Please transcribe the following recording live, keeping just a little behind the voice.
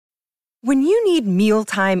When you need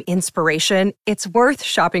mealtime inspiration, it's worth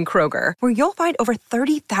shopping Kroger, where you'll find over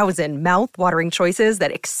 30,000 mouth-watering choices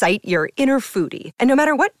that excite your inner foodie. And no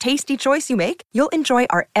matter what tasty choice you make, you'll enjoy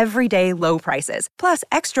our everyday low prices, plus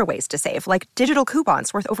extra ways to save, like digital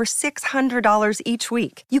coupons worth over $600 each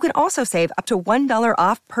week. You can also save up to $1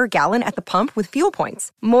 off per gallon at the pump with fuel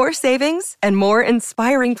points. More savings and more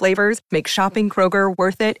inspiring flavors make shopping Kroger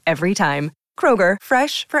worth it every time. Kroger,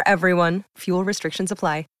 fresh for everyone. Fuel restrictions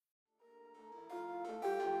apply.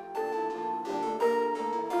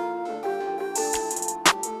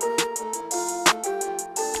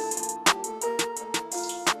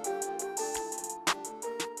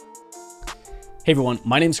 Hey everyone,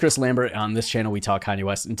 my name is Chris Lambert. On this channel, we talk Kanye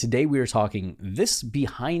West, and today we are talking this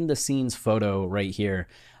behind-the-scenes photo right here.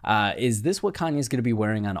 Is this what Kanye is going to be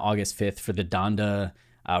wearing on August 5th for the Donda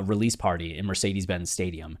release party in Mercedes-Benz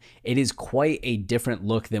Stadium? It is quite a different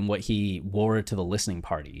look than what he wore to the listening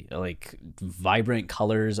party. Like, vibrant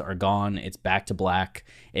colors are gone. It's back to black.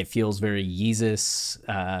 It feels very Yeezus-esque,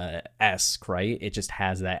 right? It just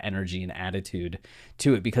has that energy and attitude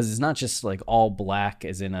to it, because it's not just like all black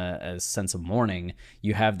as in a sense of mourning.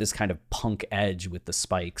 You have this kind of punk edge with the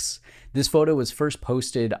spikes. This photo was first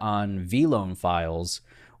posted on Vlone Files,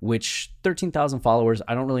 which 13,000 followers.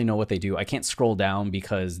 I don't really know what they do. I can't scroll down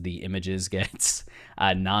because the images get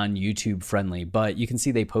non-YouTube friendly, but you can see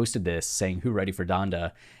they posted this saying, "Who ready for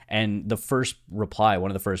Donda?" And the first reply, one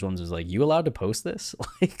of the first ones, was like, "You allowed to post this?"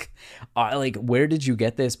 like, where did you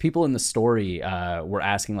get this? People in the story were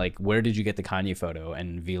asking, like, where did you get the Kanye photo?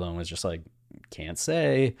 And Vlone was just like, can't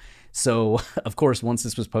say. So, of course, once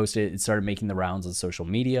this was posted, it started making the rounds on social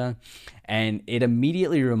media, and it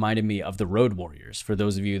immediately reminded me of the Road Warriors. For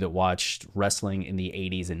those of you that watched wrestling in the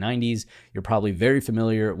 80s and 90s, you're probably very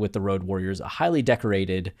familiar with the Road Warriors, a highly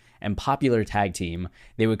decorated and popular tag team.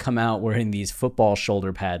 They would come out wearing these football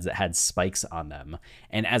shoulder pads that had spikes on them,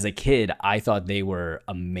 and as a kid, I thought they were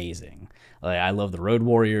amazing. Like, I love the Road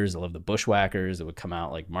Warriors. I love the Bushwhackers that would come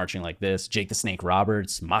out like marching like this. Jake the Snake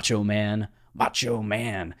Roberts, Macho Man,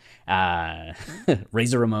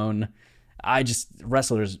 Razor Ramon.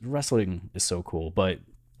 Wrestling is so cool, but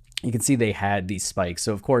you can see they had these spikes.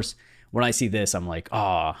 So of course, when I see this, I'm like,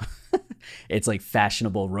 oh, it's like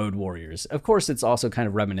fashionable Road Warriors. Of course, it's also kind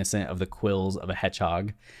of reminiscent of the quills of a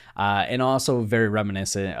hedgehog, and also very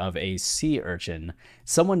reminiscent of a sea urchin.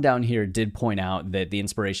 Someone down here did point out that the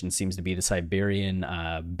inspiration seems to be the Siberian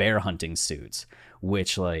bear hunting suits,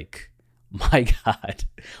 which, like, my God,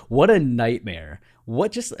 what a nightmare.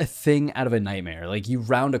 What just a thing out of a nightmare. Like, you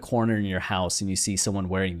round a corner in your house and you see someone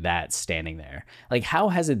wearing that standing there. Like, how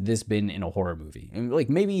has this been in a horror movie? And, like,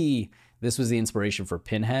 maybe this was the inspiration for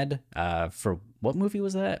Pinhead. For what movie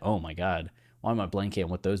was that? Oh my God. Why am I blanking on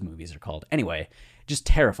what those movies are called? Anyway, just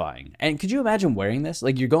terrifying. And could you imagine wearing this?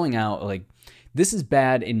 Like, you're going out, like, this is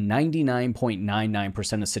bad in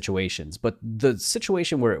 99.99% of situations, but the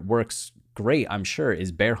situation where it works great, I'm sure,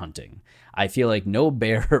 is bear hunting. I feel like no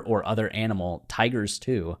bear or other animal, tigers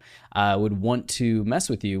too, would want to mess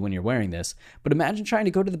with you when you're wearing this. But imagine trying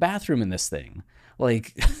to go to the bathroom in this thing.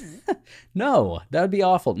 Like, no, that would be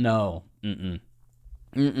awful. No.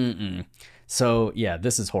 So yeah,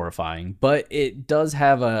 this is horrifying, but it does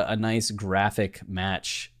have a nice graphic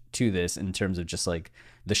match to this in terms of just like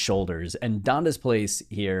the shoulders. And Donda's Place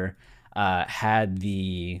here had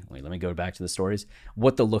let me go back to the stories,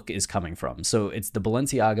 what the look is coming from. So it's the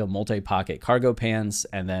Balenciaga multi-pocket cargo pants,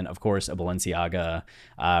 and then of course a Balenciaga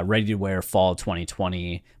ready-to-wear fall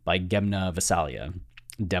 2020 by Demna Gvasalia.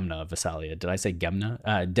 Did I say Gemna?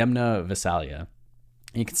 Demna Gvasalia.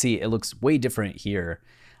 You can see it looks way different here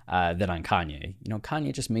than on Kanye. You know,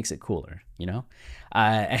 Kanye just makes it cooler, you know?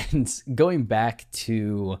 And going back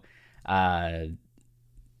to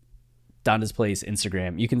Donda's Place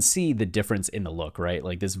Instagram, you can see the difference in the look, right?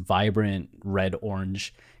 Like this vibrant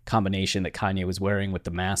red-orange combination that Kanye was wearing with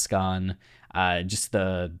the mask on. Just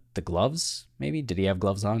the gloves, maybe? Did he have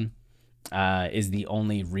gloves on? Is the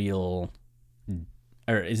only real...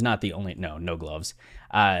 Or is not the only... No gloves.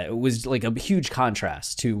 It was like a huge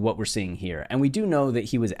contrast to what we're seeing here. And we do know that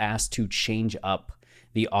he was asked to change up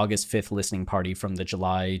the August 5th listening party from the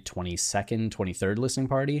July 22nd, 23rd listening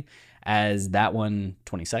party, as that one,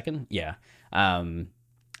 22nd? Yeah.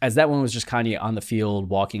 As that one was just Kanye on the field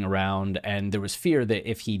walking around, and there was fear that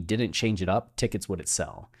if he didn't change it up, tickets wouldn't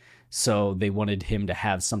sell. So they wanted him to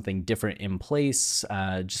have something different in place,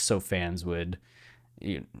 just so fans would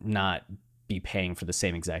not be paying for the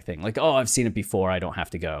same exact thing. Like, oh, I've seen it before, I don't have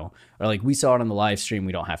to go. Or like, we saw it on the live stream,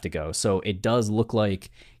 we don't have to go. So it does look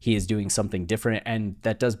like he is doing something different. And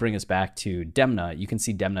that does bring us back to Demna. You can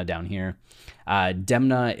see Demna down here.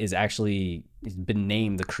 Demna is actually been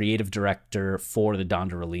named the creative director for the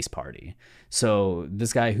Donda release party. So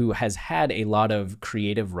this guy who has had a lot of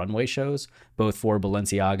creative runway shows, both for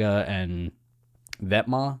Balenciaga and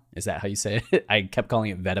Vetements, is that how you say it? I kept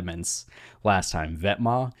calling it Vetements last time.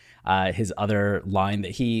 Vetements, his other line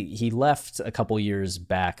that he left a couple years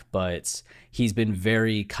back, but he's been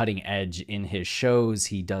very cutting edge in his shows.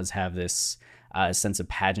 He does have this sense of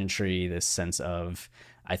pageantry, this sense of,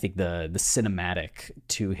 I think, the cinematic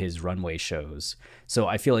to his runway shows. So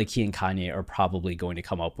I feel like he and Kanye are probably going to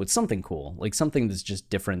come up with something cool, like something that's just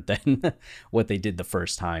different than what they did the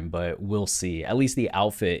first time, but we'll see. At least the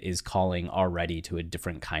outfit is calling already to a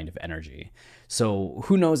different kind of energy. So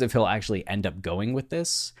who knows if he'll actually end up going with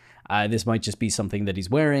this. This might just be something that he's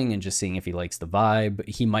wearing and just seeing if he likes the vibe.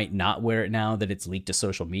 He might not wear it now that it's leaked to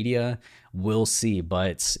social media. We'll see,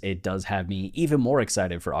 but it does have me even more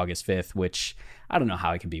excited for August 5th, which I don't know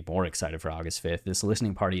how I can be more excited for August 5th. This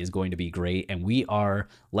listening party is going to be great, and we are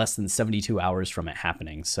less than 72 hours from it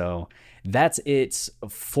happening. So that's it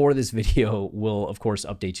for this video. We'll, of course,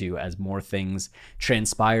 update you as more things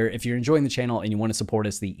transpire. If you're enjoying the channel and you want to support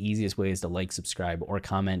us, the easiest way is to like, subscribe, or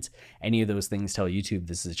comment. Any of those things tell YouTube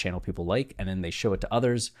this is a channel people like, and then they show it to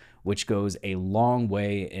others, which goes a long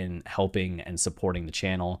way in helping and supporting the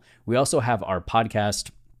channel. We also have our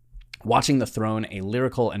podcast, Watching the Throne, a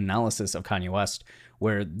lyrical analysis of Kanye West,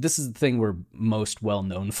 where this is the thing we're most well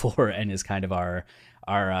known for and is kind of our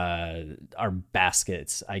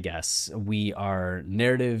baskets, I guess. We are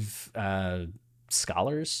narrative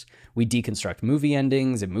scholars. We deconstruct movie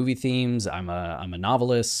endings and movie themes. I'm a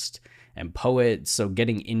novelist and poet, so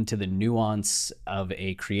getting into the nuance of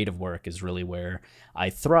a creative work is really where I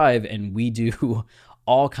thrive, and we do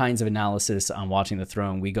all kinds of analysis on Watching the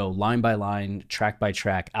Throne. We go line by line, track by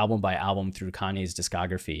track, album by album through Kanye's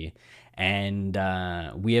discography, and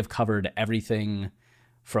we have covered everything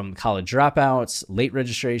from College Dropouts, Late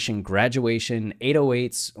Registration, Graduation,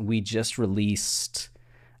 808s. We just released,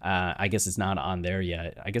 I guess it's not on there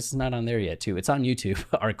yet. I guess it's not on there yet too. It's on YouTube,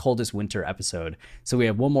 our Coldest Winter episode. So we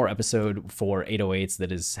have one more episode for 808s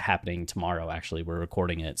that is happening tomorrow. Actually, we're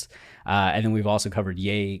recording it. And then we've also covered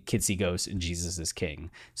Ye, Kids See Ghosts, and Jesus is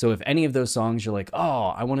King. So if any of those songs you're like, oh,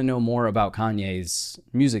 I want to know more about Kanye's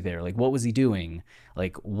music there. Like, what was he doing?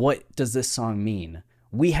 Like, what does this song mean?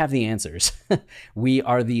 We have the answers. We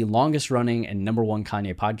are the longest running and #1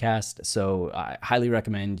 Kanye podcast, so I highly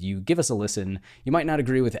recommend you give us a listen. You might not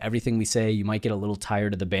agree with everything we say. You might get a little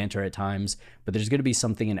tired of the banter at times, but there's going to be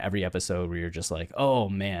something in every episode where you're just like, oh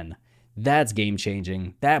man, that's game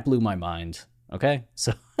changing. That blew my mind. Okay,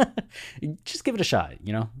 so just give it a shot,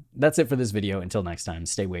 you know? That's it for this video. Until next time,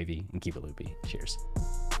 stay wavy and keep it loopy. Cheers.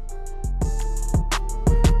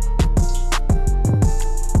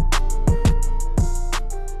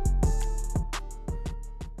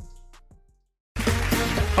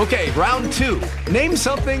 Okay, round 2. Name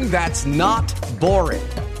something that's not boring.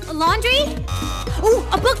 A laundry? Ooh,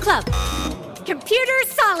 a book club. Computer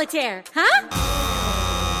solitaire, huh?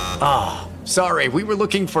 Ah, oh, sorry, we were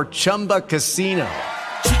looking for Chumba Casino.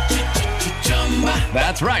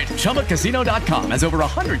 That's right, ChumbaCasino.com has over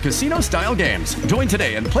 100 casino-style games. Join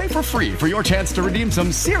today and play for free for your chance to redeem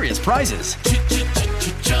some serious prizes.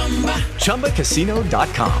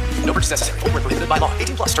 ChumbaCasino.com. No purchase necessary. Void where prohibited by law.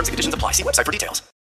 18+ terms and conditions apply. See website for details.